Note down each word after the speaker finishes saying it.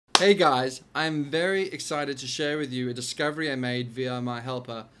Hey guys, I'm very excited to share with you a discovery I made via my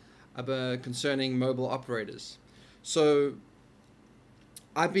helper concerning mobile operators. So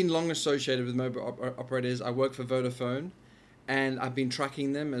I've been long associated with mobile operators. I work for Vodafone, and I've been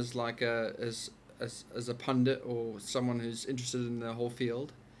tracking them as like as a pundit or someone who's interested in the whole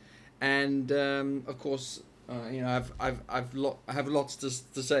field. And of course, I have lots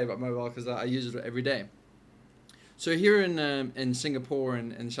to say about mobile because I use it every day. So here in Singapore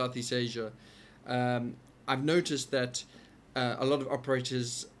and in Southeast Asia, I've noticed that a lot of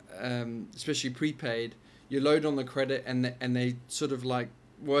operators, especially prepaid, you load on the credit and they sort of like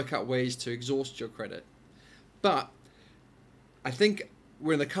work out ways to exhaust your credit. But I think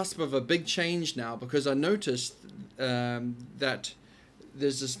we're in the cusp of a big change now because I noticed that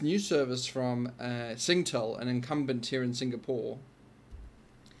there's this new service from Singtel, an incumbent here in Singapore,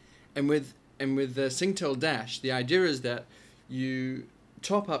 and with Singtel Dash, the idea is that you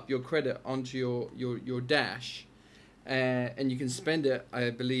top up your credit onto your Dash, and you can spend it,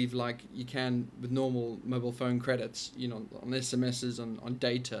 I believe, like you can with normal mobile phone credits, on SMSs, on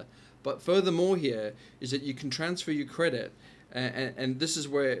data. But furthermore here is that you can transfer your credit, and this is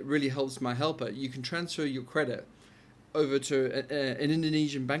where it really helps my helper. You can transfer your credit over to an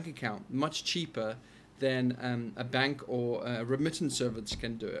Indonesian bank account much cheaper than a bank or a remittance service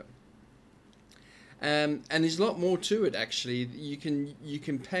can do it. And there's a lot more to it actually. You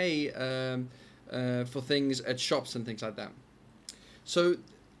can pay for things at shops and things like that. So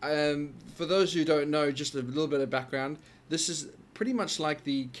for those who don't know, just a little bit of background. This is pretty much like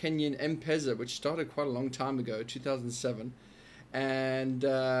the Kenyan M-Pesa, which started quite a long time ago, 2007, and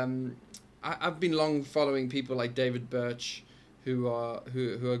I've been long following people like David Birch, who are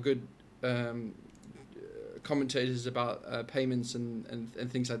good commentators about payments and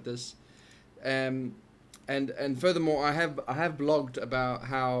things like this. And furthermore, I have blogged about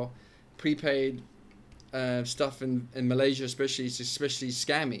how prepaid stuff in Malaysia especially is especially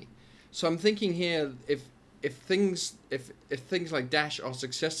scammy. So I'm thinking here, if things like Dash are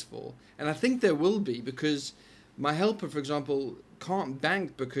successful, and I think there will be, because my helper, for example, can't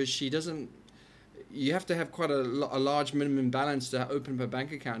bank because she doesn't. You have to have quite a large minimum balance to open up a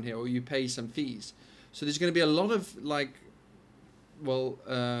bank account here, or you pay some fees. So there's going to be a lot of like, well,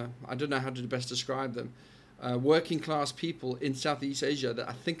 I don't know how to best describe them, working class people in Southeast Asia that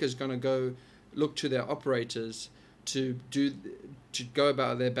I think is going to go look to their operators to go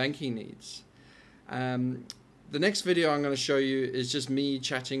about their banking needs. The next video I'm going to show you is just me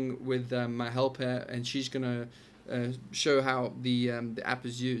chatting with my helper, and she's going to show how the app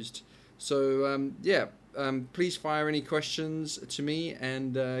is used. So please fire any questions to me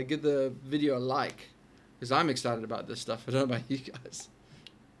and give the video a like, because I'm excited about this stuff. I don't know about you guys.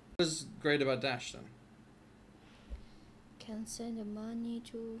 What is great about Dash then? Can send the money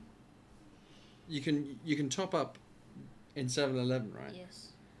to. You can top up in 7-Eleven, right? Yes.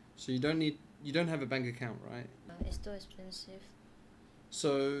 So you don't have a bank account, right? It's too expensive.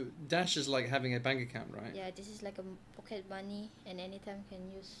 So Dash is like having a bank account, right? Yeah, this is like a pocket money, and anytime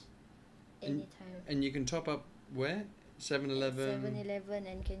can use. Anytime. And you can top up where? 7-Eleven. 7-Eleven,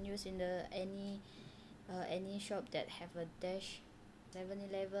 and can use in the any shop that have a Dash.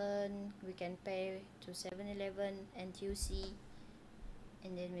 7-Eleven, we can pay to 7-Eleven, NTUC,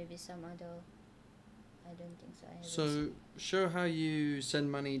 and then maybe some other. I don't think so. So show how you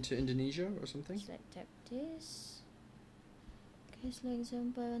send money to Indonesia or something. Just like tap this. Okay, so like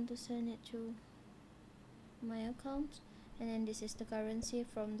example, I want to send it to my account, and then this is the currency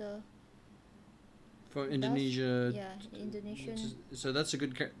from the. For Indonesia. Yeah, Indonesian. So that's a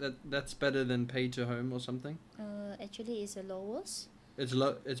good. That's better than pay to home or something. Actually, it's the lowest. It's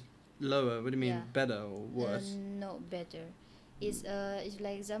lower. What do you mean, better or worse? No, better. It's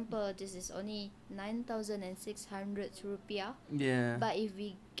like example. This is only 9,600 rupiah. Yeah. But if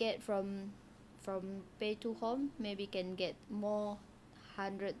we get from pay to home, maybe can get more.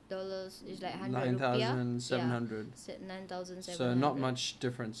 $100 is like 100 rupiah. 9,700. 9,700. So not much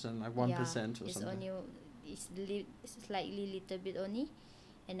difference, than like 1% or something. It's slightly little bit only,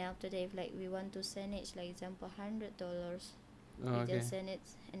 and after that, if like we want to send it, it's like example $100. We just send it,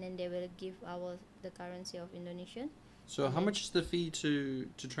 and then they will give the currency of Indonesian. So how much is the fee to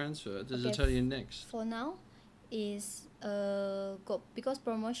transfer? Does it tell you next? For now, is because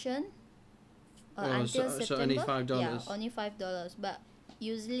promotion. Until September. So only $5. Yeah, only $5. But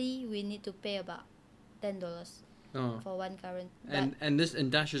usually we need to pay about $10 for one current.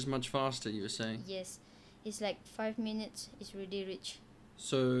 And Dash is much faster, you were saying? Yes, it's like 5 minutes. It's really rich.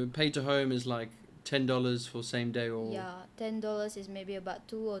 So pay to home is like $10 for same day, or $10 is maybe about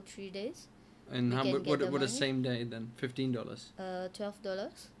 2 or 3 days. And what is same day then? $15?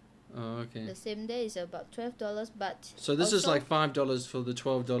 $12. Oh, okay. The same day is about $12, but So this is also like $5 for the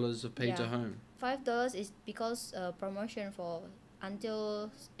 $12 of pay to Yeah. home. $5 is because promotion for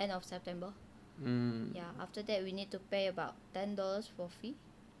until end of September. Mm. Yeah, after that we need to pay about $10 for fee.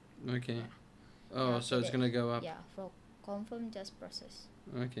 Okay. Yeah. Oh, After so it's that, gonna go up. Yeah, for confirm just process.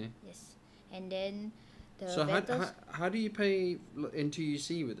 Okay. Yes, and then the So better. how do you pay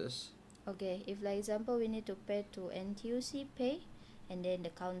NTUC with this? Okay, if like example we need to pay to NTUC pay, and then the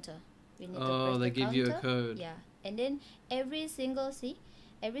counter we need to Oh, press they the give counter. you a code. Yeah, and then every single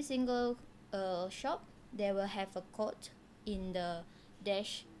shop they will have a code in the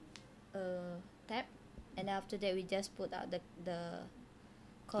dash tab, and after that we just put out the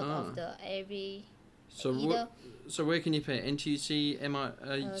code of the every So either so where can you pay? NTUC,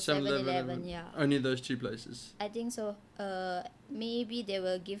 7-Eleven. Yeah, Only those two places. I think so. Maybe they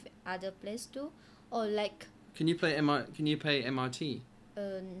will give other place too, or like Can you pay MRT?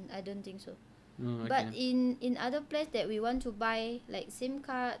 I don't think so. Oh, okay. But in other place that we want to buy like SIM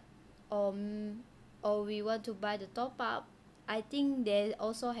card, or we want to buy the top up, I think they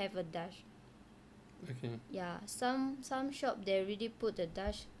also have a dash. Okay. Yeah, some shop they already put the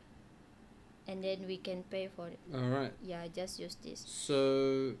dash, and then we can pay for it. All right. Yeah, just use this.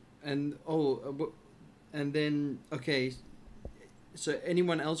 So and then okay. So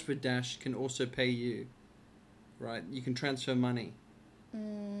anyone else with Dash can also pay you, right? You can transfer money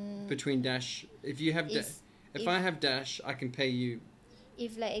between Dash. If you have if I have Dash, I can pay you.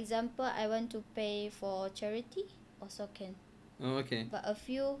 If like example, I want to pay for charity, also can. Oh, okay. But a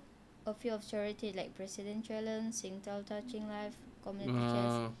few of charity like President Challenge, Singtel Touching Life, Community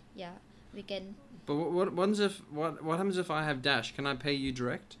Chest, yeah, we can. But what happens if I have Dash? Can I pay you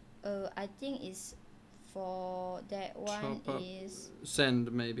direct? I think it's for that one is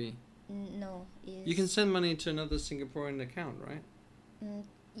send maybe. No, is you can send money to another Singaporean account, right?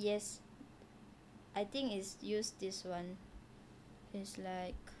 Yes, I think it's use this one. It's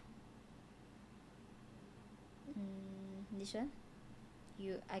like this one.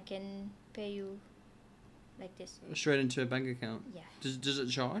 I can pay you like this. Straight into a bank account. Yeah. Does it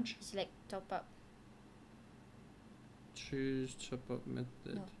charge? It's like top up. Choose top up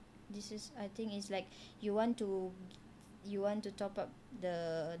method. No, this is I think it's like you want to top up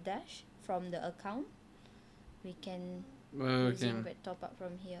the Dash from the account. We can using top up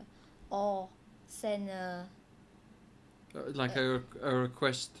from here, or send a like a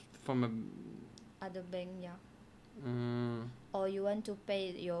request from a other bank, yeah. Or you want to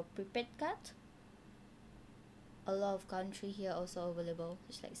pay your prepaid card. A lot of country here also available.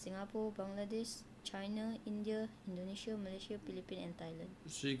 It's like Singapore, Bangladesh, China, India, Indonesia, Malaysia, Philippines, and Thailand.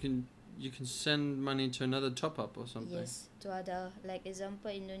 So you can send money to another top up or something. Yes, to other, like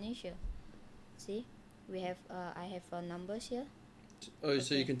example Indonesia. See, we have I have numbers here. Oh, okay.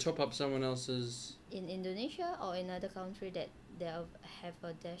 So you can top up someone else's in Indonesia or in another country that they have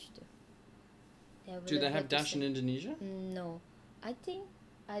a Dash too. Do they have Dash in Indonesia? No, I think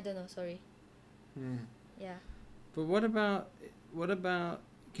I don't know. Sorry. Yeah. But what about?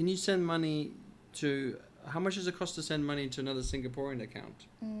 Can you send money to? How much does it cost to send money to another Singaporean account?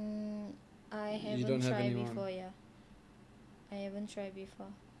 I haven't tried before. Yeah. I haven't tried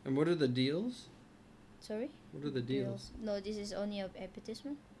before. And what are the deals? Sorry. What are the deals? No, this is only an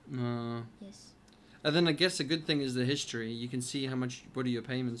advertisement. Yes. And then I guess the good thing is the history. You can see what your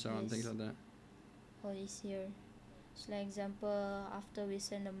payments are and things like that. All is here. So like example, after we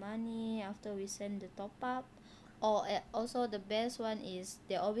send the money, after we send the top up, or also the best one is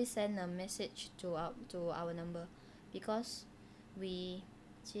they always send a message to our number, because we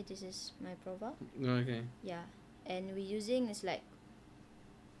see this is my profile. Okay. Yeah, and we using is like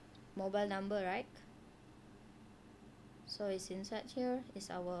mobile number, right? So it's inside here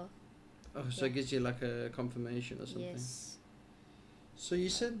is our. Oh, so it gives you like a confirmation or something. Yes. So you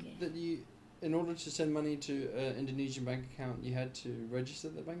said that in order to send money to an Indonesian bank account, you had to register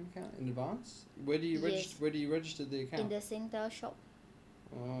the bank account in advance. Where do you register? Where do you register the account? In the Singtel shop.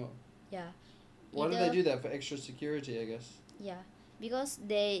 Oh. Yeah. Why do they do that? For extra security, I guess. Yeah, because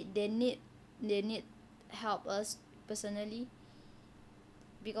they need help us personally.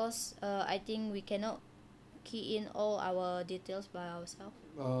 Because I think we cannot key in all our details by ourselves.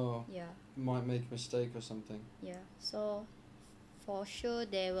 Oh. Yeah. Might make a mistake or something. Yeah. So for sure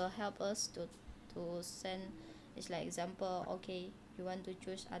they will help us to send. It's like example, okay, you want to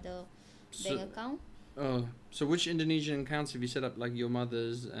choose other bank account. Oh, so which Indonesian accounts have you set up, like your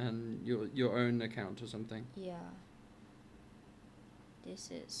mother's and your own account or something? Yeah. This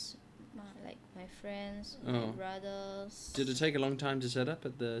is my friends, my brothers. Did it take a long time to set up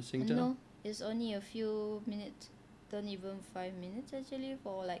at the Singtel? No, it's only a few minutes. Don't even 5 minutes actually.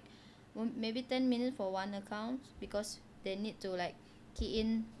 For like maybe 10 minutes for one account, because they need to like key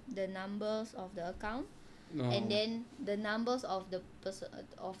in the numbers of the account, No. and then the numbers of the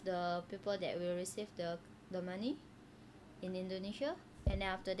people that will receive the money in Indonesia. And then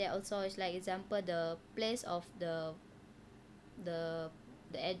after that also, it's like example the place of the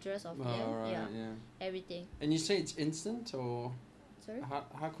address of them. Right, Yeah, yeah. everything. And you say it's instant, or Sorry,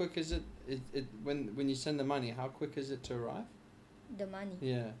 how quick is it? When you send the money, how quick is it to arrive? the money.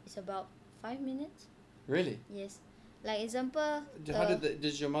 Yeah. It's about 5 minutes. Really? Yes. Like example,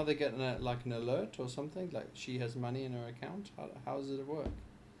 Does your mother get an alert or something, like she has money in her account? How does it work?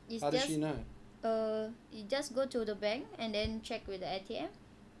 it's How does just she know? you just go to the bank and then check with the ATM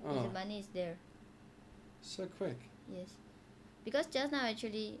if the Oh, money is there. so quick. Yes, because just now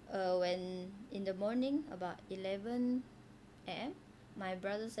actually, when in the morning about 11 a.m., my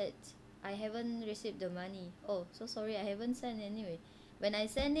brother said, I haven't received the money. Oh, so sorry, I haven't sent anyway. When I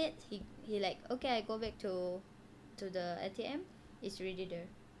send it, he like, okay, I go back to the ATM. It's already there.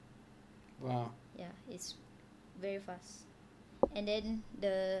 Wow. Yeah, it's very fast. And then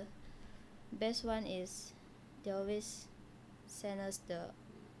the best one is they always send us the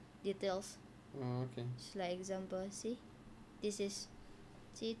details. Oh, okay. It's like example, see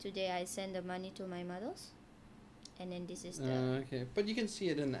today I send the money to my mother's, and then this is the Okay, but you can see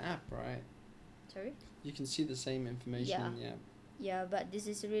it in the app, right? sorry. You can see the same information Yeah. in the app. Yeah, but this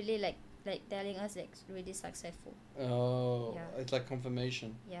is really like telling us that it's really successful. Oh, Yeah. it's like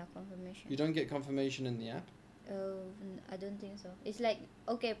confirmation. Yeah, confirmation. You don't get confirmation in the app? I don't think so. It's like,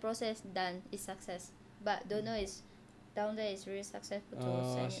 okay, process done, it's success, but don't know it's down there is really successful to Oh,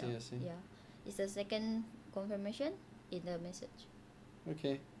 I send see, it I out. see. Yeah, it's the second confirmation in the message.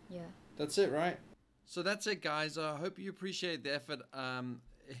 Okay, Yeah. that's it, right? So that's it, guys. I hope you appreciate the effort.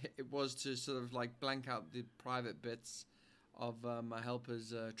 It was to sort of like blank out the private bits of my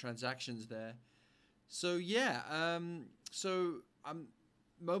helper's transactions there. So yeah,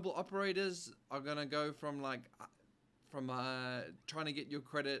 mobile operators are gonna go from trying to get your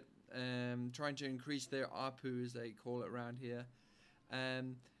credit, trying to increase their ARPU as they call it around here,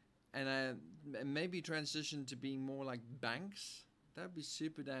 um, and maybe transition to being more like banks. That'd be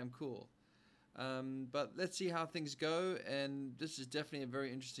super damn cool. But let's see how things go, and this is definitely a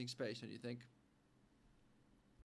very interesting space, don't you think?